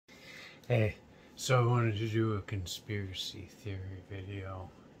Hey, so I wanted to do a conspiracy theory video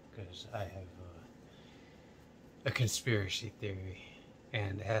because I have a conspiracy theory,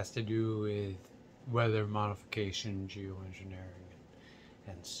 and it has to do with weather modification, geoengineering,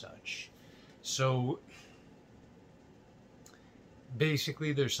 and such. So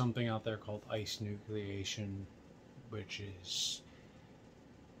basically, there's something out there called ice nucleation, which is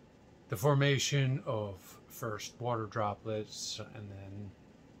the formation of first water droplets and then,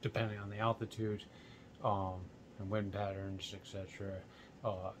 depending on the altitude and wind patterns, etc.,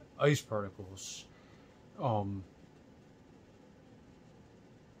 ice particles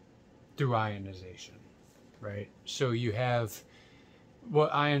through ionization, right? So you have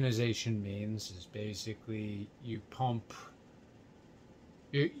what ionization means is basically you're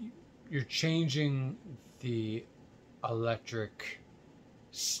changing the electric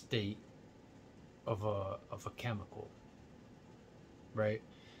state of a chemical, right?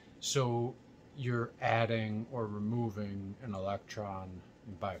 So you're adding or removing an electron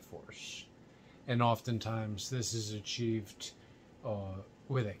by force, and oftentimes this is achieved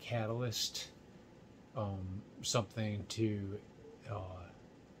with a catalyst, something to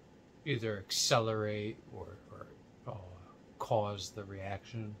either accelerate or cause the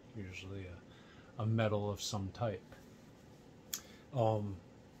reaction, usually a metal of some type.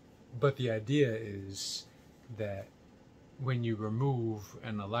 But the idea is that when you remove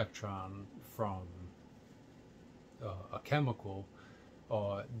an electron from a chemical,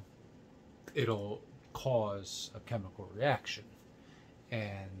 it'll cause a chemical reaction.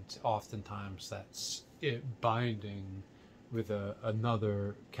 And oftentimes that's it binding with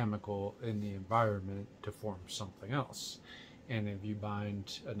another chemical in the environment to form something else. And if you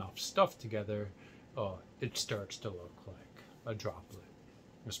bind enough stuff together, it starts to look like a droplet,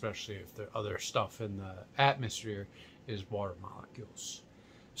 especially if the other stuff in the atmosphere is water molecules.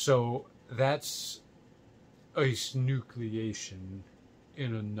 So that's ice nucleation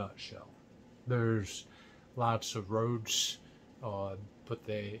in a nutshell. There's lots of roads, but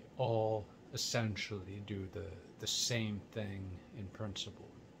they all essentially do the same thing in principle.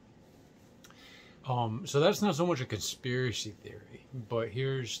 So that's not so much a conspiracy theory, but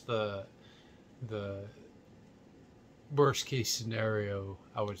here's the worst case scenario,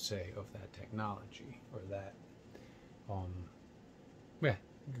 I would say, of that technology, or that, yeah,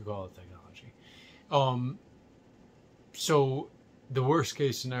 you could call it technology. So the worst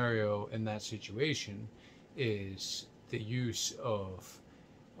case scenario in that situation is the use of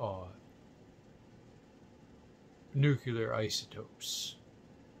nuclear isotopes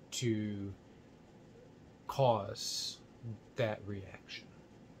to cause that reaction,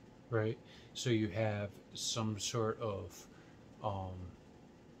 right? So you have some sort of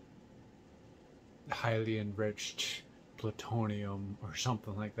highly enriched plutonium or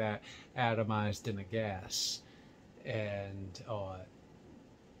something like that atomized in a gas, and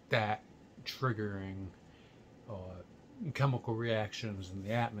that triggering chemical reactions in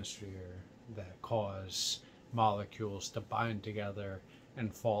the atmosphere that cause molecules to bind together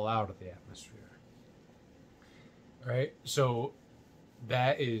and fall out of the atmosphere. Right? So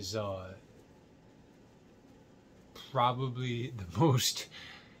that is probably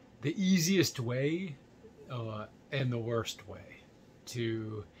the easiest way and the worst way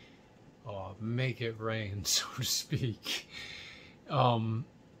to make it rain, so to speak.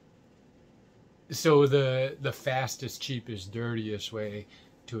 So the fastest, cheapest, dirtiest way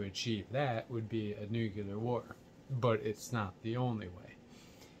to achieve that would be a nuclear war, but it's not the only way.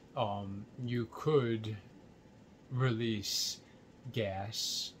 You could release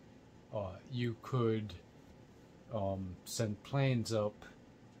gas. You could send planes up,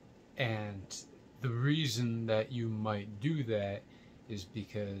 and the reason that you might do that is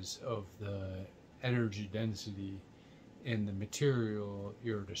because of the energy density in the material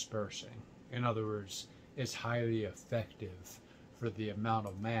you're dispersing. In other words, it's highly effective for the amount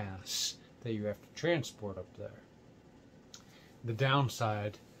of mass that you have to transport up there. The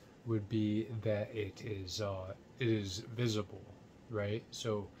downside would be that it is visible, right?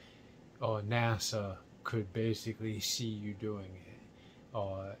 So NASA could basically see you doing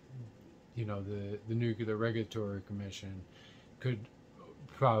it. You know, the Nuclear Regulatory Commission could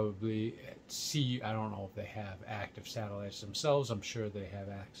probably see. I don't know if they have active satellites themselves. I'm sure they have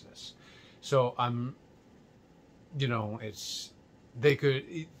access. So it's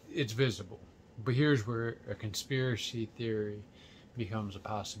visible. But here's where a conspiracy theory becomes a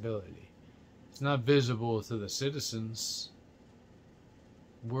possibility. It's not visible to the citizens.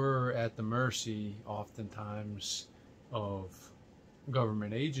 We're at the mercy, oftentimes, of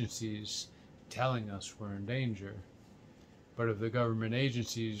government agencies telling us we're in danger. But if the government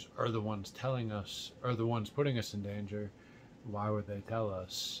agencies are the ones telling us, are the ones putting us in danger, why would they tell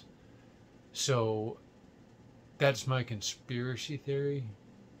us? So that's my conspiracy theory,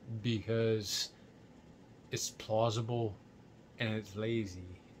 because it's plausible and it's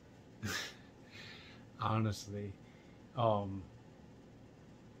lazy. Honestly.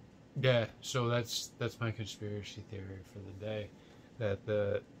 Yeah, so that's my conspiracy theory for the day. That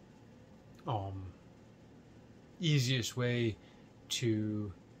the easiest way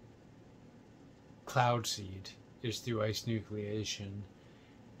to cloud seed is through ice nucleation.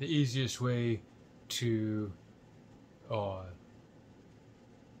 The easiest way to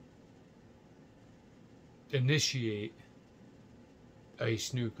initiate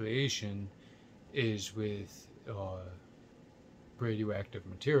ice nucleation is with radioactive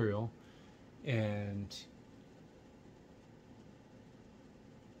material, and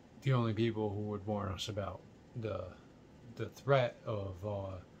the only people who would warn us about the threat of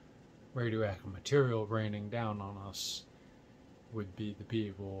radioactive material raining down on us would be the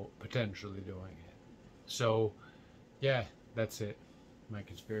people potentially doing it. So, yeah, that's it. My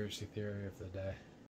conspiracy theory of the day.